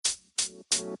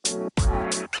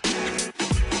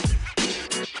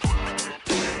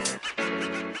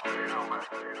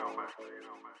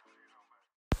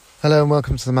Hello and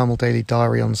welcome to the Mammal Daily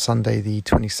Diary on Sunday, the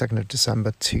 22nd of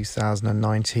December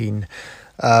 2019.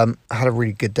 I had a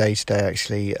really good day today,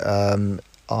 actually.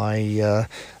 I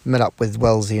met up with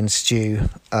Wellesley and Stu,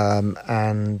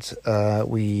 and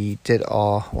we did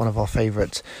one of our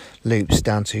favourite loops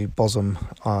down to Bosham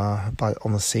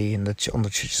on the sea on the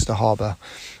Chichester Harbour.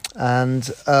 And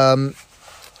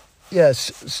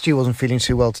Stu wasn't feeling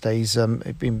too well today. He's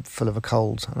been full of a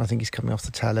cold, and I think he's coming off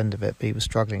the tail end of it, but he was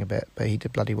struggling a bit, but he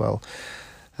did bloody well.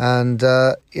 And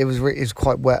it was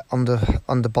quite wet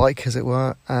under bike, as it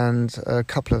were, and a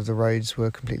couple of the roads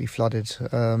were completely flooded,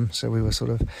 so we were sort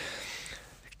of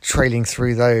trailing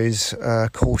through those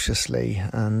cautiously,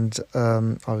 and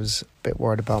I was a bit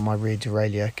worried about my rear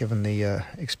derailleur given the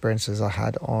experiences I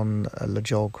had on Le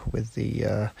Jog with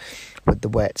the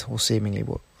wet, or seemingly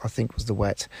what I think was the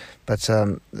wet, but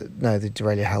no, the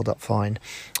derailleur held up fine,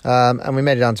 and we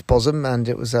made it down to Bosham, and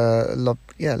it was a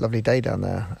lovely day down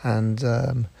there, and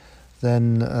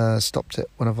then stopped at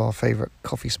one of our favourite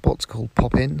coffee spots called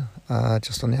Pop In,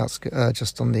 just on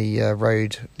the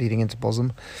road leading into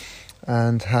Bosham,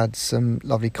 and had some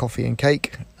lovely coffee and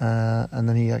cake, and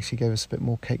then he actually gave us a bit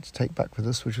more cake to take back with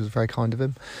us, which was very kind of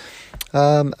him,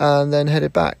 and then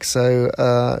headed back. So it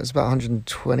was about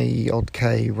 120 odd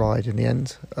K ride in the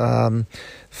end.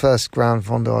 First Grand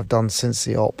Fondo I've done since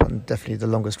the op, and definitely the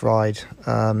longest ride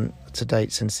to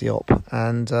date since the op,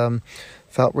 and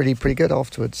felt really pretty good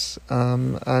afterwards,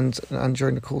 and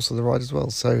during the course of the ride as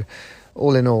well. So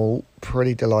all in all,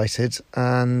 pretty delighted,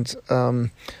 and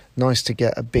nice to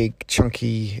get a big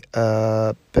chunky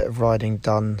bit of riding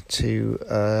done to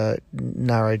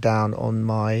narrow down on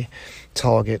my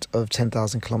target of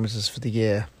 10,000 kilometres for the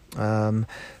year.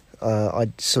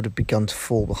 I'd sort of begun to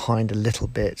fall behind a little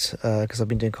bit because I've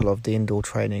been doing quite a lot of the indoor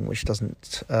training, which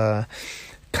doesn't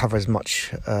cover as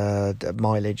much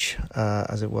mileage,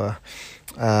 as it were.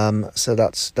 So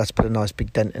that's put a nice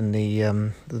big dent in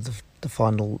the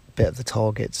final bit of the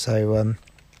target. So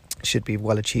should be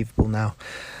well achievable now.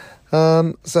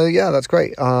 So yeah, that's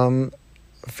great.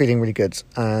 Feeling really good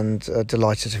and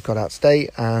delighted to have got out today,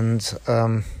 and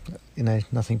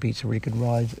nothing beats a really good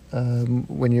ride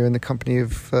when you're in the company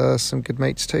of some good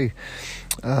mates too.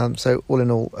 So all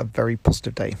in all, a very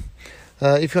positive day.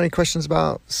 If you've got any questions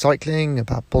about cycling,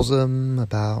 about Bosham,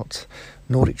 about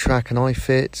Nordic Track and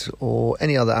iFit, or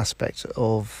any other aspect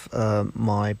of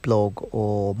my blog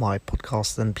or my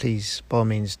podcast, then please, by all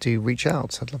means, do reach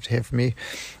out. I'd love to hear from you.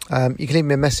 You can leave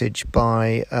me a message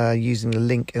by using the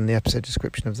link in the episode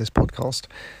description of this podcast,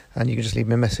 and you can just leave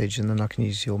me a message, and then I can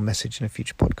use your message in a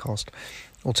future podcast.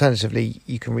 Alternatively,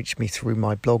 you can reach me through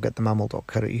my blog at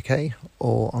themammal.co.uk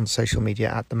or on social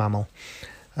media at themammal.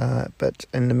 But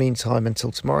in the meantime,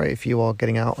 until tomorrow, if you are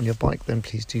getting out on your bike, then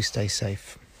please do stay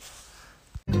safe.